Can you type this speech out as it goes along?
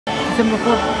December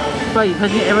 4th. But because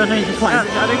everyone's only just twice.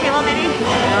 Other kilo maybe?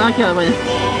 I kill it when.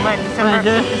 When? December?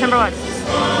 December what?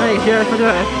 Wait, sure, let's do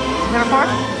it. December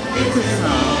 4th?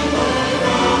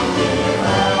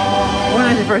 When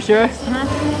is it first, sure?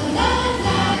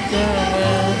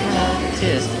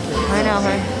 Cheers. I know,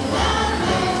 right?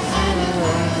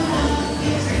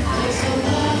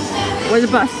 Where's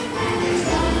the bus?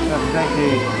 Take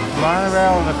the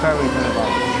monorail or the ferry to the bus.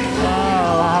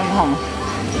 Oh, I'm home.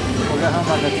 We'll get home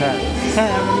by the 10.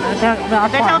 They're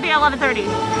telling me 11:30.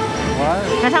 What?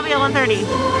 They're telling me 11:30.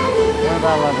 What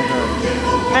about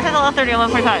 11:30? They're telling 11:30,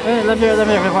 11:45.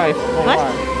 11:45. What?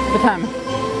 The time?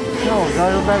 No, go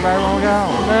to bed right when we get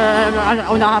home.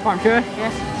 Oh, now half arm, sure?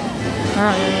 Yes.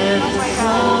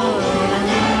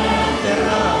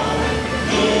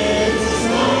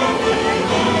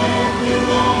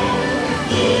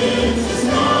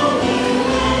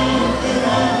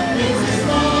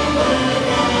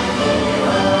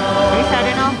 Are you sad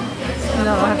now?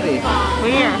 No, happy.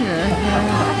 We're here.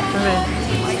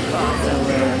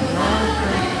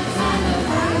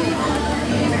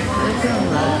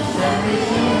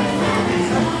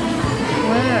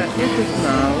 Where is the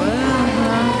snow?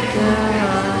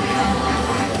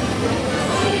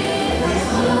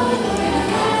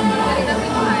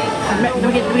 We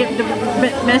get the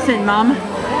medicine, Mom. What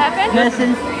happened?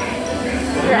 Medicine.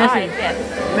 Your Medicine. eyes, yes.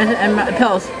 Medicine and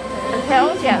pills. The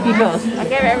pills? Yeah. Pills. I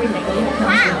gave everything.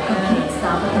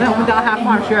 No, we got half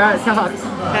arm, sure. Tell us.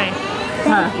 Okay.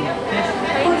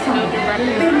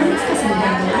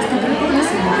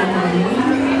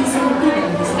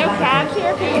 No cabs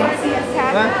here? Can you see a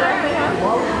cab?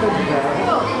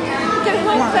 Just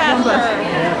look faster.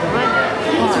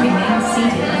 Please remain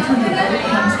seated until the boat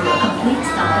comes to a complete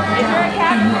stop at the Is there a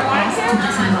cab? Thank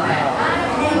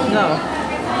you. No.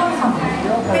 Por favor,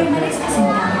 permanezca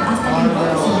sentado hasta que el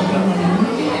bote se detenga en un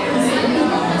y se olvide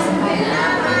de desembarcar.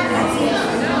 Gracias.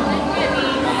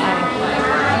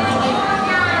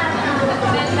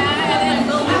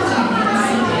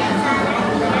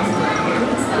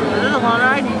 This is a long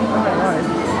ride.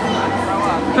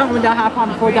 What time went down half arm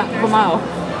before that for a mile?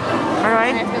 Right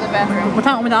away. What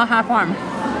time went down half arm?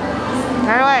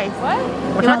 Right away.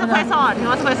 What He wants to play song. He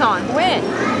wants to play song. When?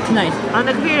 Tonight. On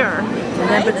the computer.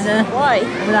 And then Why?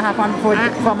 went down half arm before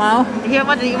for a mile? You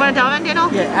want to tell him, Daniel?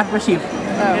 Yeah, after sheep.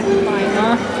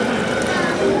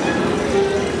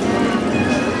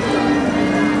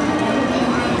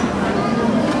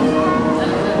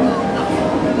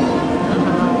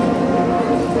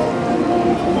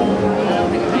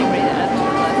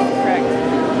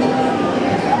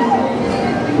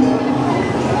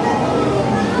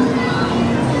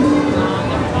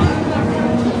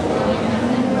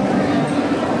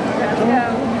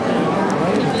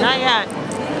 Not yet.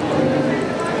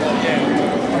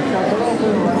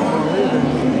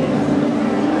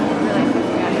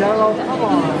 Jello, come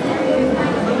on.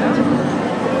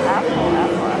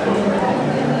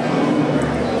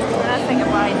 We're not saying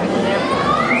goodbye to the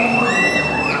airport.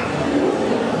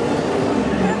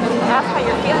 That's how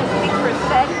you're feeling. Speak for a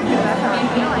second. That's how I'm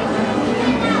feeling.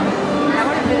 That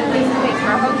would have been a decent thing for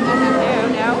a hostess to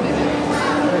do, no?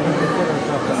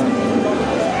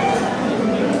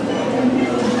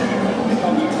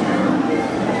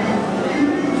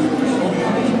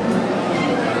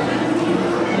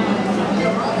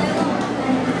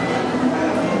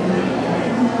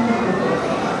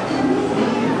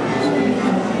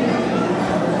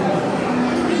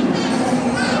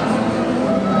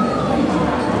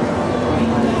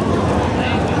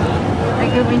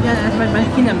 My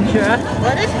kingdom, sure.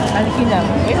 What is? My kingdom.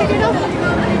 Is it, you know?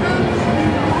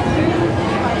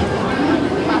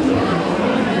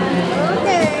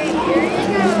 Okay, here you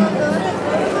go.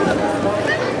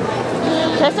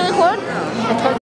 Test the record?